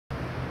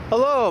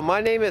Hello,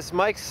 my name is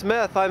Mike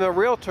Smith. I'm a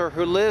realtor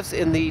who lives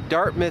in the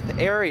Dartmouth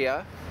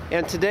area,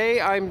 and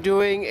today I'm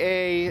doing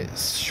a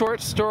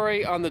short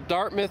story on the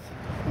Dartmouth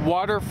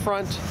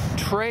Waterfront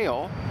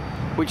Trail,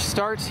 which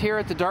starts here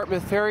at the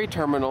Dartmouth Ferry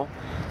Terminal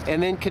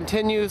and then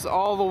continues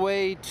all the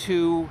way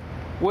to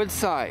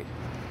Woodside.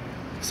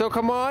 So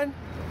come on,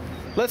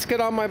 let's get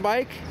on my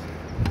bike,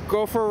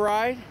 go for a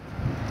ride,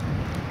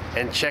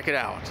 and check it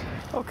out.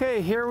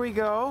 Okay, here we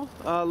go,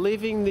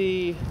 leaving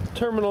the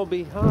terminal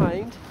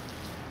behind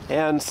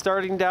and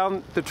starting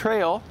down the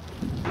trail.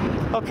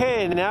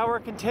 Okay, now we're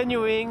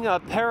continuing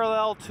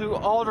parallel to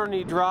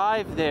Alderney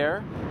Drive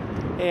there,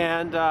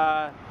 and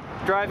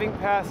driving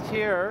past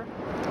here.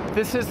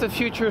 This is the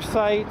future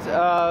site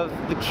of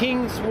the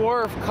King's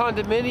Wharf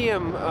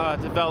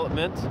condominium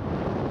development,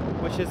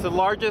 which is the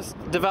largest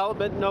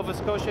development Nova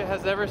Scotia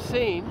has ever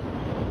seen.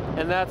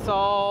 And that's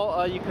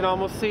all, you can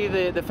almost see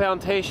the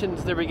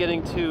foundations they're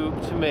beginning to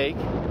make.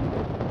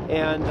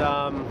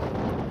 And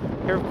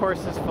here of course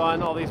is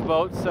fun, all these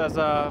boats as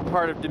a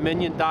part of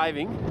Dominion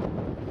diving.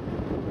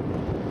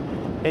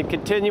 And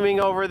continuing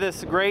over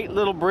this great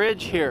little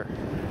bridge here.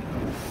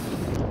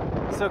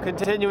 So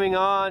continuing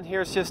on,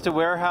 here's just a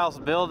warehouse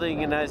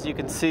building, and as you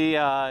can see,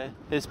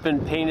 it's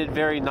been painted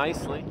very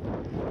nicely.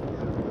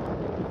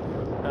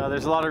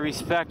 There's a lot of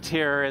respect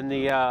here, and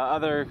the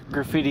other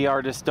graffiti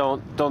artists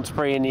don't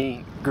spray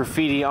any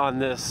graffiti on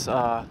this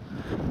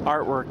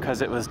artwork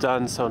because it was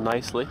done so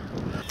nicely.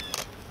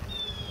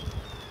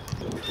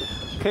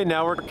 Okay,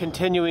 now we're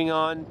continuing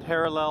on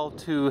parallel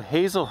to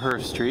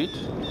Hazelhurst Street.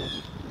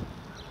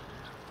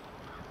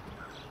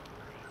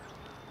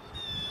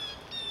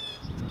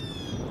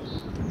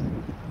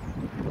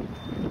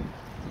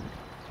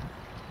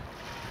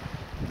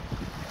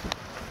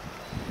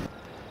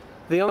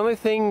 The only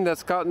thing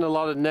that's gotten a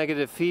lot of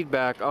negative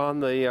feedback on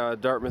the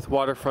Dartmouth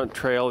Waterfront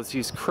Trail is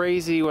these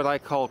crazy, what I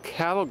call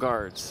cattle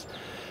guards.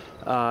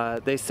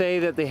 They say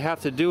that they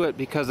have to do it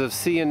because of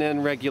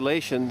CNN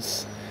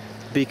regulations,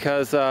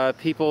 because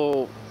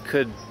people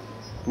could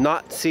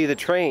not see the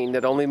train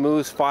that only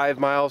moves 5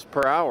 miles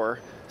per hour.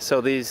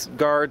 So these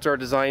guards are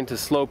designed to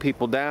slow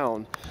people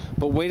down.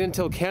 But wait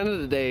until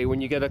Canada Day, when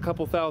you get a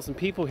couple thousand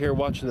people here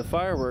watching the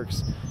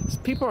fireworks.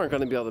 People aren't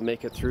going to be able to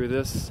make it through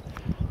this.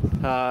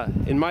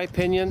 In my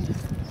opinion,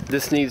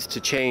 this needs to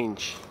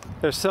change.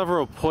 There's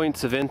several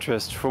points of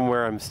interest from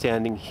where I'm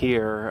standing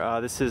here.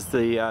 This is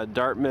the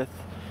Dartmouth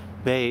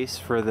base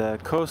for the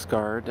Coast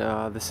Guard.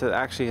 This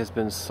actually has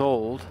been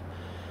sold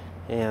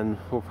and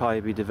will probably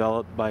be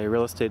developed by a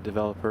real estate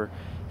developer.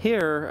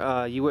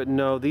 Here, you wouldn't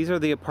know, these are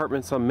the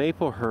apartments on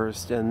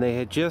Maplehurst, and they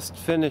had just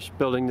finished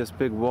building this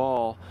big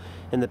wall,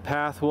 and the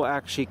path will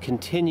actually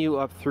continue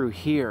up through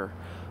here.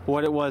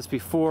 What it was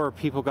before,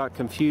 people got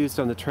confused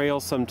on the trail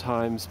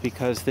sometimes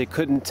because they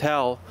couldn't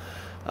tell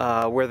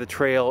where the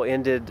trail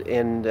ended,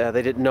 and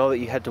they didn't know that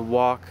you had to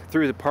walk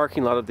through the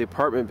parking lot of the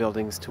apartment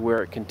buildings to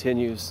where it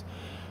continues.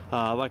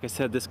 Like I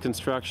said, this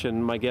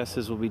construction, my guess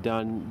is, will be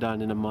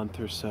done in a month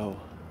or so.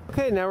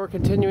 Okay, now we're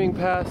continuing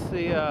past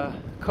the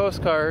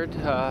Coast Guard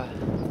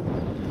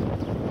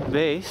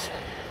base.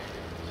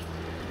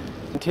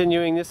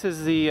 Continuing, this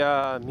is the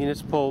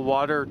municipal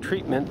water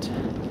treatment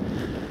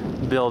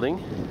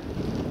building.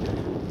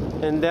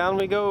 And down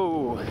we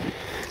go.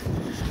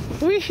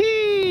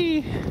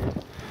 Wee-hee!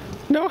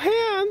 No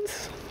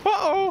hands!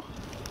 Uh-oh!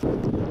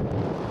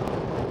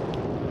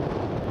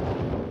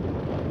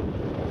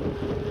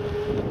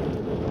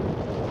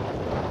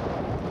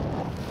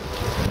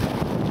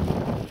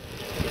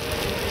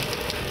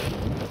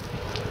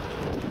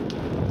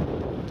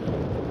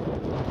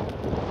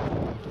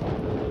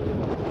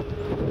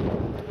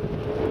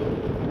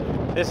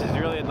 This is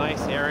really a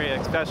nice area,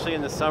 especially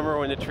in the summer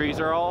when the trees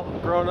are all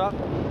grown up.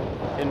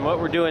 And what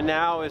we're doing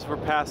now is we're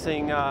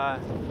passing the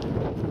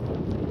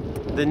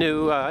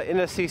new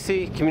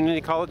NSCC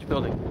Community College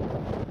building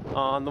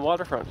on the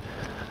waterfront.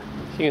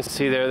 You can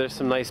see there's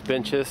some nice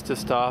benches to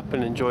stop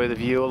and enjoy the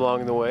view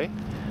along the way.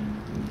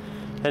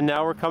 And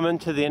now we're coming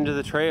to the end of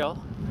the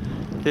trail.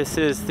 This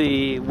is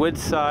the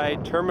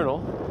Woodside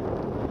Terminal.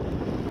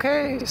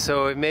 Okay,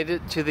 so we made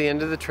it to the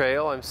end of the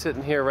trail. I'm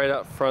sitting here right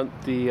out front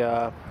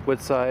the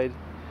Woodside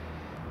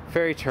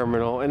Ferry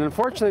Terminal, and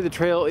unfortunately the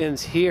trail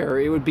ends here.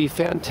 It would be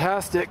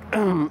fantastic.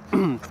 I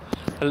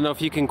don't know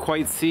if you can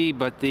quite see,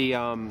 but the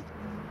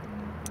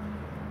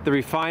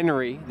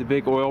refinery, the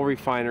big oil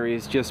refinery,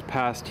 is just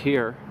past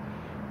here,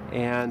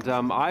 and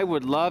I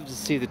would love to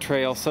see the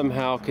trail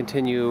somehow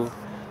continue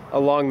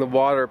along the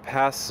water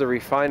past the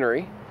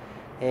refinery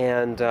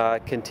and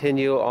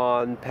continue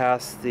on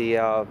past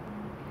the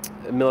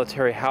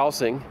military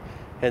housing.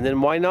 And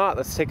then why not?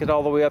 Let's take it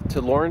all the way up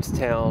to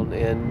Lawrencetown,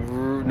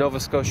 and Nova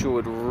Scotia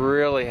would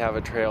really have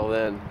a trail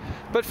then.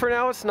 But for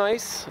now, it's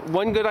nice.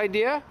 One good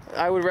idea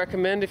I would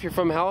recommend, if you're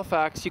from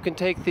Halifax, you can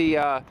take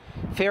the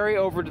ferry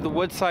over to the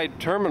Woodside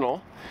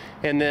Terminal,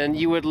 and then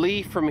you would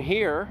leave from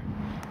here,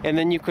 and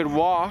then you could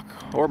walk,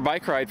 or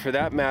bike ride for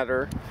that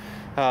matter,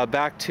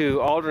 back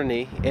to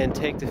Alderney and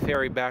take the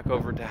ferry back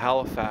over to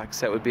Halifax.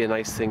 That would be a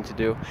nice thing to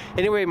do.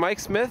 Anyway, Mike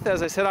Smith,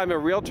 as I said, I'm a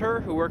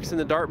realtor who works in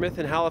the Dartmouth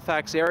and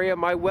Halifax area.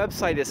 My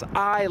website is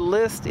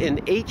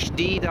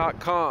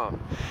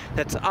ilistinhd.com.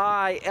 That's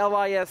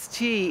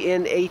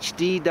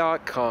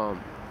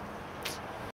ilistinhd.com.